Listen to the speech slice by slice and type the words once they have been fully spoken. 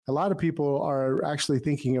A lot of people are actually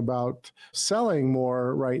thinking about selling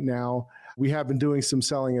more right now. We have been doing some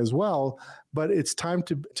selling as well, but it's time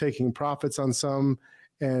to taking profits on some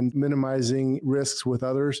and minimizing risks with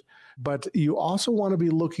others. But you also want to be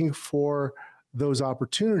looking for those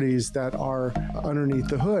opportunities that are underneath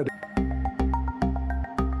the hood.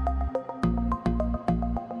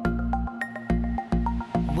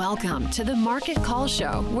 Welcome to the Market Call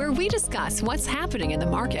Show, where we discuss what's happening in the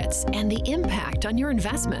markets and the impact on your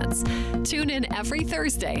investments. Tune in every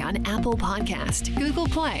Thursday on Apple Podcast, Google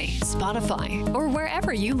Play, Spotify, or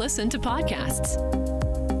wherever you listen to podcasts.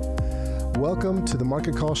 Welcome to the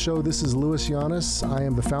Market Call Show. This is Louis Llanes. I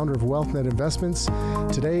am the founder of WealthNet Investments.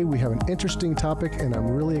 Today we have an interesting topic and I'm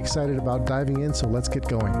really excited about diving in, so let's get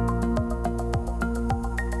going.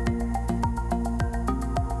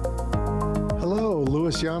 Hello,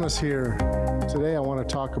 Louis Llanes here. Today I want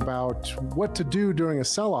to talk about what to do during a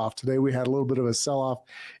sell-off. Today we had a little bit of a sell-off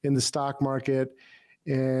in the stock market,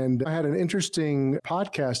 and I had an interesting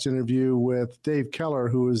podcast interview with Dave Keller,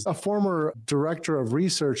 who is a former director of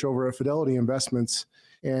research over at Fidelity Investments.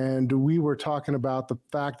 And we were talking about the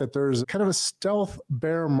fact that there's kind of a stealth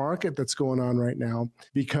bear market that's going on right now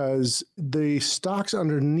because the stocks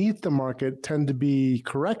underneath the market tend to be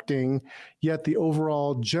correcting, yet the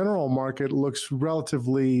overall general market looks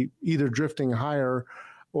relatively either drifting higher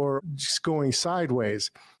or just going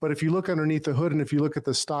sideways. But if you look underneath the hood and if you look at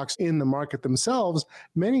the stocks in the market themselves,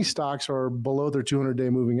 many stocks are below their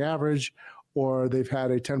 200-day moving average, or they've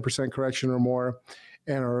had a 10% correction or more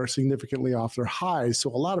and are significantly off their highs. So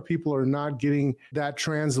a lot of people are not getting that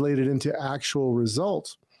translated into actual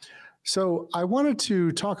results. So I wanted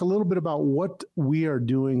to talk a little bit about what we are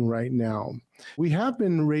doing right now. We have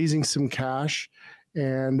been raising some cash,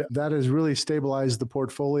 and that has really stabilized the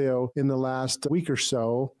portfolio in the last week or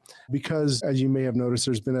so because, as you may have noticed,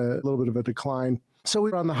 there's been a little bit of a decline. So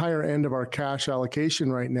we're on the higher end of our cash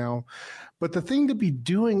allocation right now. But the thing to be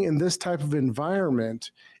doing in this type of environment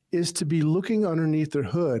is to be looking underneath the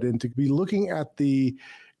hood and to be looking at the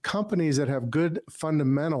companies that have good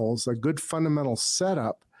fundamentals, a good fundamental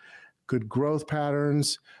setup, good growth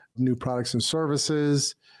patterns, new products and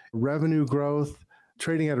services, revenue growth,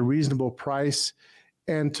 trading at a reasonable price,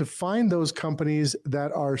 and to find those companies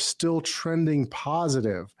that are still trending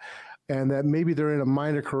positive and that maybe they're in a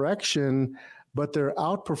minor correction, but they're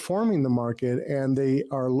outperforming the market and they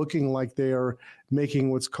are looking like they are making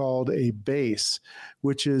what's called a base,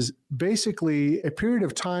 which is basically a period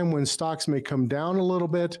of time when stocks may come down a little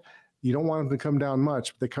bit. You don't want them to come down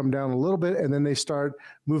much, but they come down a little bit and then they start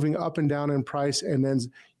moving up and down in price. And then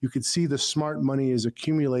you can see the smart money is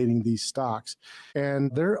accumulating these stocks.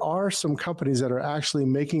 And there are some companies that are actually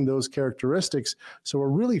making those characteristics. So we're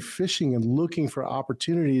really fishing and looking for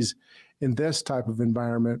opportunities in this type of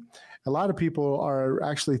environment. A lot of people are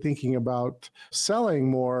actually thinking about selling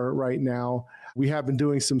more right now. We have been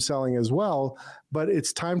doing some selling as well, but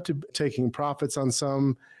it's time to taking profits on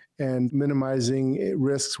some and minimizing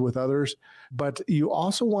risks with others. But you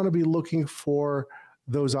also want to be looking for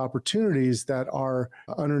those opportunities that are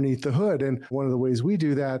underneath the hood. And one of the ways we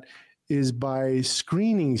do that is by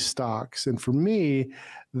screening stocks. And for me,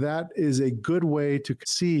 that is a good way to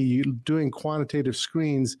see, doing quantitative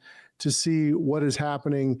screens to see what is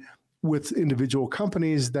happening with individual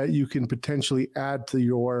companies that you can potentially add to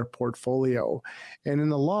your portfolio. And in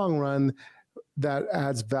the long run, that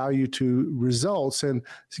adds value to results. And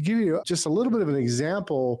to give you just a little bit of an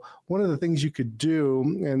example, one of the things you could do,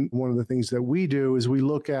 and one of the things that we do, is we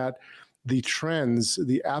look at the trends,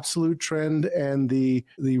 the absolute trend and the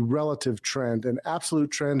relative trend. An absolute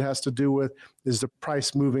trend has to do with, is the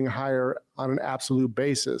price moving higher on an absolute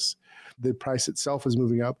basis? The price itself is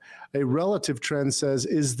moving up. A relative trend says,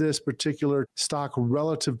 is this particular stock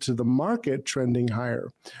relative to the market trending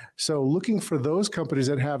higher? So looking for those companies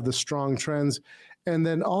that have the strong trends. And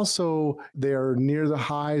then also they're near the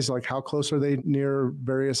highs, like how close are they near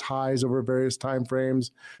various highs over various time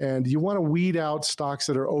frames. And you want to weed out stocks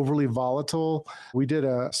that are overly volatile. We did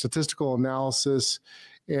a statistical analysis,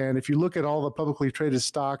 and if you look at all the publicly traded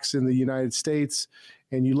stocks in the United States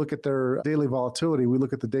and you look at their daily volatility, we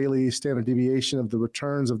look at the daily standard deviation of the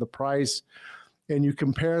returns of the price, and you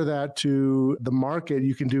compare that to the market,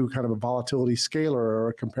 you can do kind of a volatility scaler or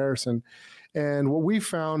a comparison. And what we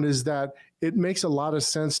found is that it makes a lot of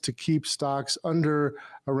sense to keep stocks under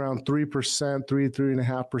around 3%,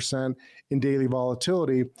 3.5% in daily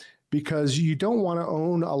volatility, because you don't want to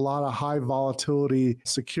own a lot of high volatility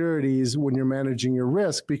securities when you're managing your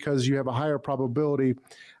risk, because you have a higher probability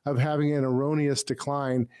of having an erroneous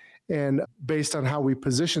decline. And based on how we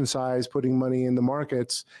position size, putting money in the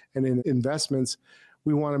markets and in investments,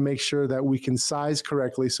 we want to make sure that we can size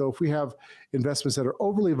correctly. So if we have investments that are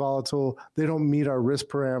overly volatile, they don't meet our risk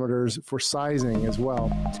parameters for sizing as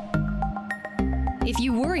well. If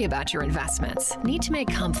you worry about your investments, need to make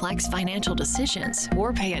complex financial decisions,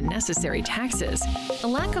 or pay unnecessary taxes, a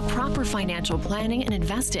lack of proper financial planning and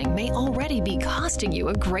investing may already be costing you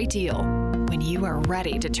a great deal. When you are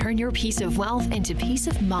ready to turn your peace of wealth into peace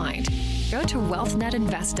of mind, go to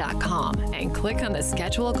wealthnetinvest.com and click on the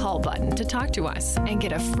Schedule a Call button to talk to us and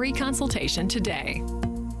get a free consultation today.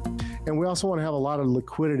 And we also want to have a lot of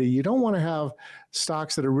liquidity. You don't want to have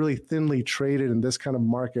stocks that are really thinly traded in this kind of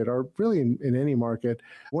market, or really in any market.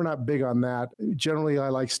 We're not big on that. Generally, I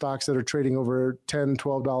like stocks that are trading over $10,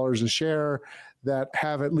 $12 a share, that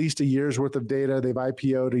have at least a year's worth of data. They've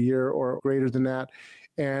IPO'd a year or greater than that,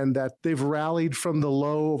 and that they've rallied from the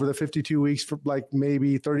low over the 52 weeks for like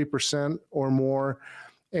maybe 30% or more.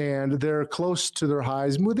 And they're close to their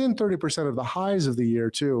highs, within 30% of the highs of the year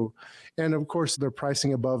too. And of course, they're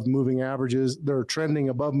pricing above moving averages. They're trending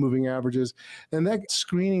above moving averages. And that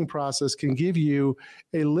screening process can give you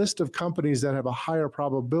a list of companies that have a higher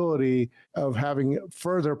probability of having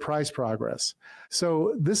further price progress.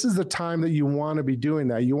 So this is the time that you want to be doing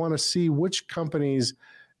that. You want to see which companies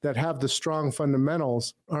that have the strong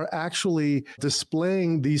fundamentals are actually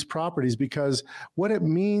displaying these properties, because what it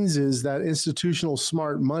means is that institutional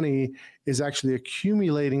smart money is actually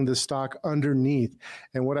accumulating the stock underneath.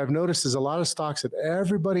 And what I've noticed is a lot of stocks that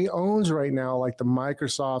everybody owns right now, like the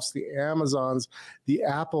Microsofts, the Amazons, the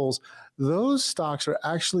Apples, those stocks are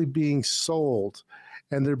actually being sold,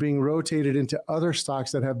 and they're being rotated into other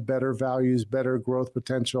stocks that have better values, better growth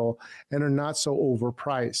potential, and are not so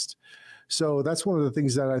overpriced. So that's one of the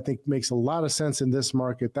things that I think makes a lot of sense in this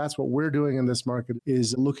market. That's what we're doing in this market,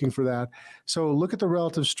 is looking for that. So look at the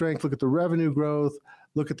relative strength, look at the revenue growth,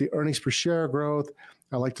 look at the earnings per share growth.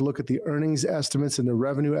 I like to look at the earnings estimates and the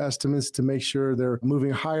revenue estimates to make sure they're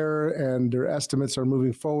moving higher and their estimates are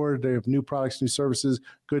moving forward. They have new products, new services,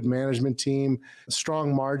 good management team,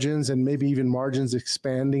 strong margins, and maybe even margins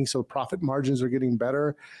expanding. So profit margins are getting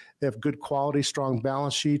better. They have good quality, strong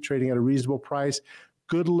balance sheet, trading at a reasonable price.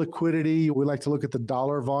 Good liquidity. We like to look at the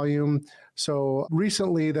dollar volume. So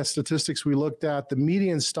recently, the statistics we looked at, the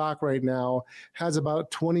median stock right now has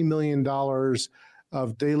about $20 million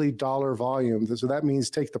of daily dollar volume. So that means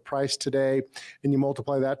take the price today and you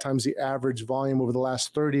multiply that times the average volume over the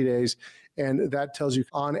last 30 days. And that tells you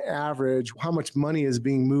on average how much money is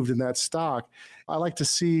being moved in that stock. I like to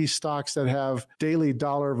see stocks that have daily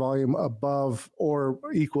dollar volume above or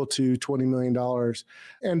equal to $20 million.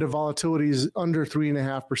 And the volatility is under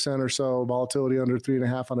 3.5% or so, volatility under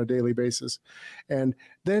 3.5% on a daily basis. And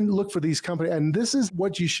then look for these companies. And this is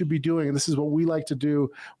what you should be doing. And this is what we like to do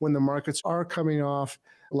when the markets are coming off.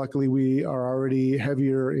 Luckily, we are already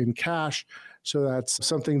heavier in cash. So that's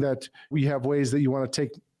something that we have ways that you want to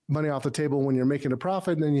take money off the table when you're making a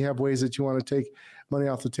profit, and then you have ways that you want to take money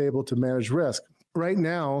off the table to manage risk. Right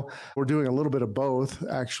now, we're doing a little bit of both,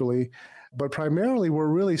 actually, but primarily we're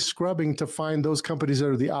really scrubbing to find those companies that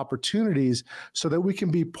are the opportunities so that we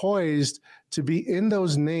can be poised to be in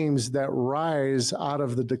those names that rise out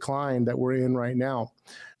of the decline that we're in right now.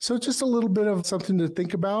 So just a little bit of something to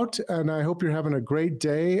think about, and I hope you're having a great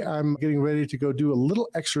day. I'm getting ready to go do a little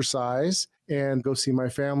exercise and go see my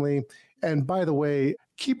family. And by the way,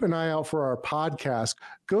 keep an eye out for our podcast.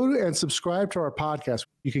 Go and subscribe to our podcast.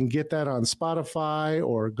 You can get that on Spotify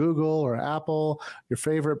or Google or Apple, your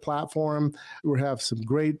favorite platform. We have some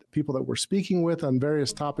great people that we're speaking with on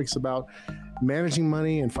various topics about managing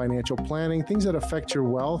money and financial planning, things that affect your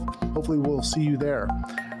wealth. Hopefully we'll see you there.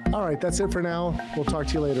 All right, that's it for now. We'll talk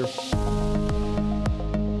to you later.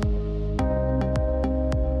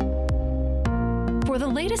 For the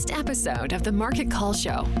latest episode of the Market Call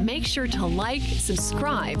Show, make sure to like,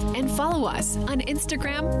 subscribe, and follow us on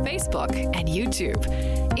Instagram, Facebook, and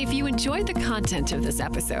YouTube. If you enjoyed the content of this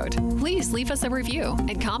episode, please leave us a review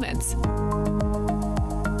and comments.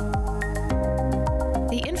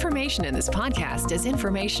 The information in this podcast is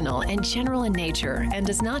informational and general in nature and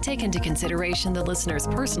does not take into consideration the listener's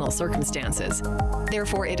personal circumstances.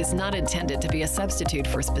 Therefore, it is not intended to be a substitute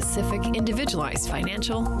for specific, individualized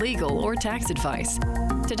financial, legal, or tax advice.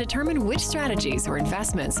 To determine which strategies or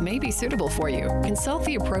investments may be suitable for you, consult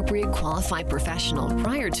the appropriate qualified professional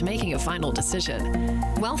prior to making a final decision.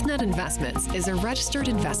 WealthNet Investments is a registered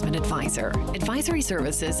investment advisor. Advisory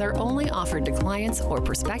services are only offered to clients or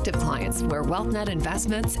prospective clients where WealthNet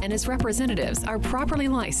Investments and its representatives are properly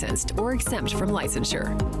licensed or exempt from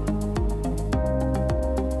licensure.